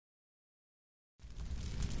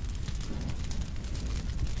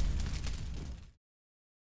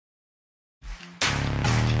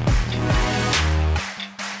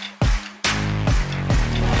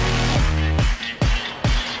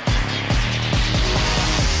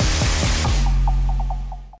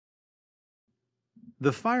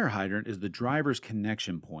The fire hydrant is the driver's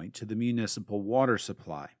connection point to the municipal water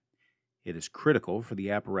supply. It is critical for the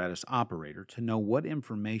apparatus operator to know what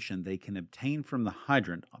information they can obtain from the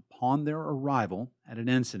hydrant upon their arrival at an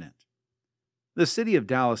incident. The City of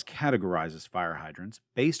Dallas categorizes fire hydrants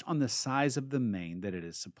based on the size of the main that it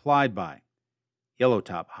is supplied by. Yellow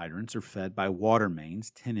top hydrants are fed by water mains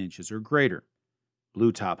 10 inches or greater.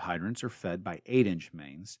 Blue top hydrants are fed by 8-inch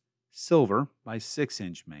mains, silver by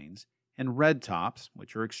 6-inch mains, and red tops,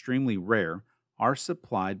 which are extremely rare, are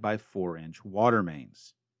supplied by 4-inch water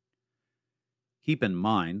mains. Keep in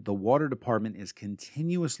mind, the water department is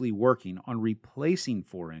continuously working on replacing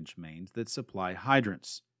 4-inch mains that supply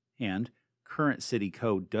hydrants, and current city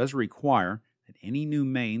code does require that any new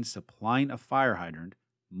main supplying a fire hydrant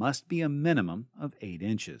must be a minimum of 8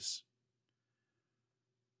 inches.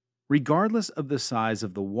 Regardless of the size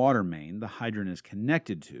of the water main the hydrant is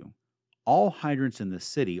connected to, all hydrants in the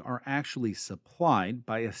city are actually supplied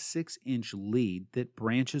by a 6-inch lead that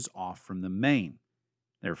branches off from the main.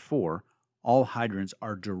 Therefore, all hydrants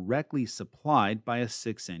are directly supplied by a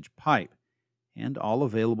 6-inch pipe, and all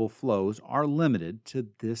available flows are limited to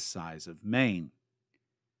this size of main.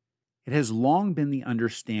 It has long been the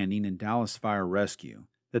understanding in Dallas Fire Rescue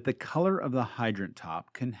that the color of the hydrant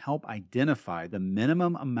top can help identify the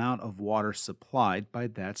minimum amount of water supplied by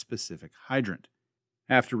that specific hydrant.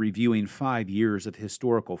 After reviewing 5 years of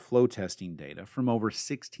historical flow testing data from over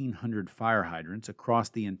 1,600 fire hydrants across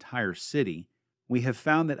the entire city, we have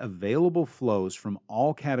found that available flows from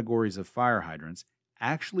all categories of fire hydrants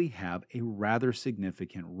actually have a rather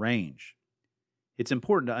significant range. It's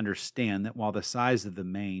important to understand that while the size of the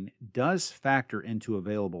main does factor into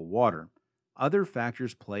available water, other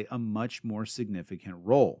factors play a much more significant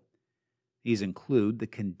role. These include the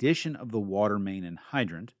condition of the water main and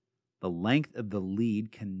hydrant, the length of the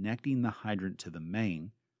lead connecting the hydrant to the main,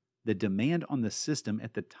 the demand on the system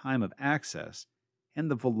at the time of access, and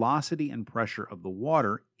the velocity and pressure of the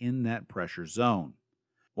water in that pressure zone.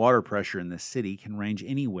 Water pressure in the city can range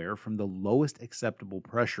anywhere from the lowest acceptable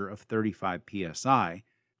pressure of 35 psi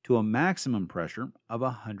to a maximum pressure of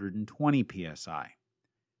 120 psi.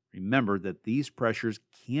 Remember that these pressures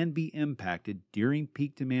can be impacted during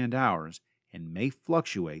peak demand hours and may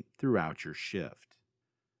fluctuate throughout your shift.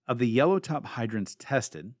 Of the yellow top hydrants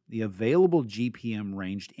tested, the available GPM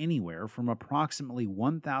ranged anywhere from approximately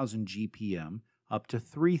 1,000 GPM up to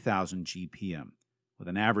 3,000 GPM, with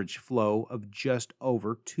an average flow of just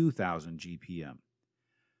over 2,000 GPM.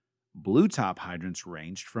 Blue top hydrants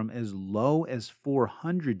ranged from as low as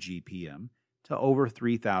 400 GPM to over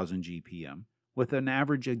 3,000 GPM, with an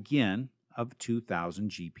average again of 2,000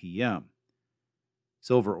 GPM.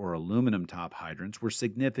 Silver or aluminum top hydrants were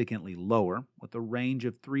significantly lower, with a range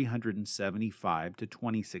of 375 to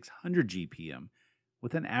 2,600 GPM,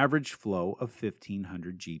 with an average flow of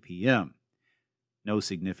 1,500 GPM. No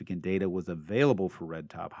significant data was available for red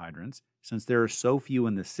top hydrants since there are so few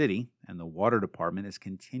in the city and the water department is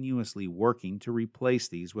continuously working to replace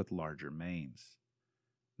these with larger mains.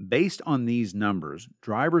 Based on these numbers,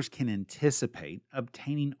 drivers can anticipate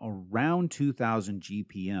obtaining around 2,000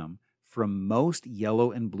 GPM from most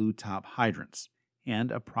yellow and blue top hydrants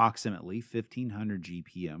and approximately 1,500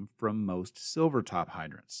 GPM from most silver top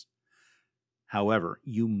hydrants. However,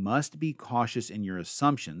 you must be cautious in your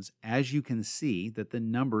assumptions as you can see that the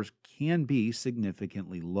numbers can be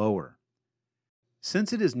significantly lower.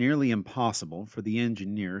 Since it is nearly impossible for the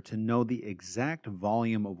engineer to know the exact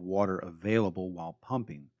volume of water available while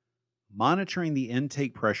pumping, monitoring the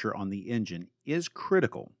intake pressure on the engine is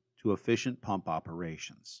critical to efficient pump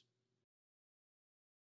operations.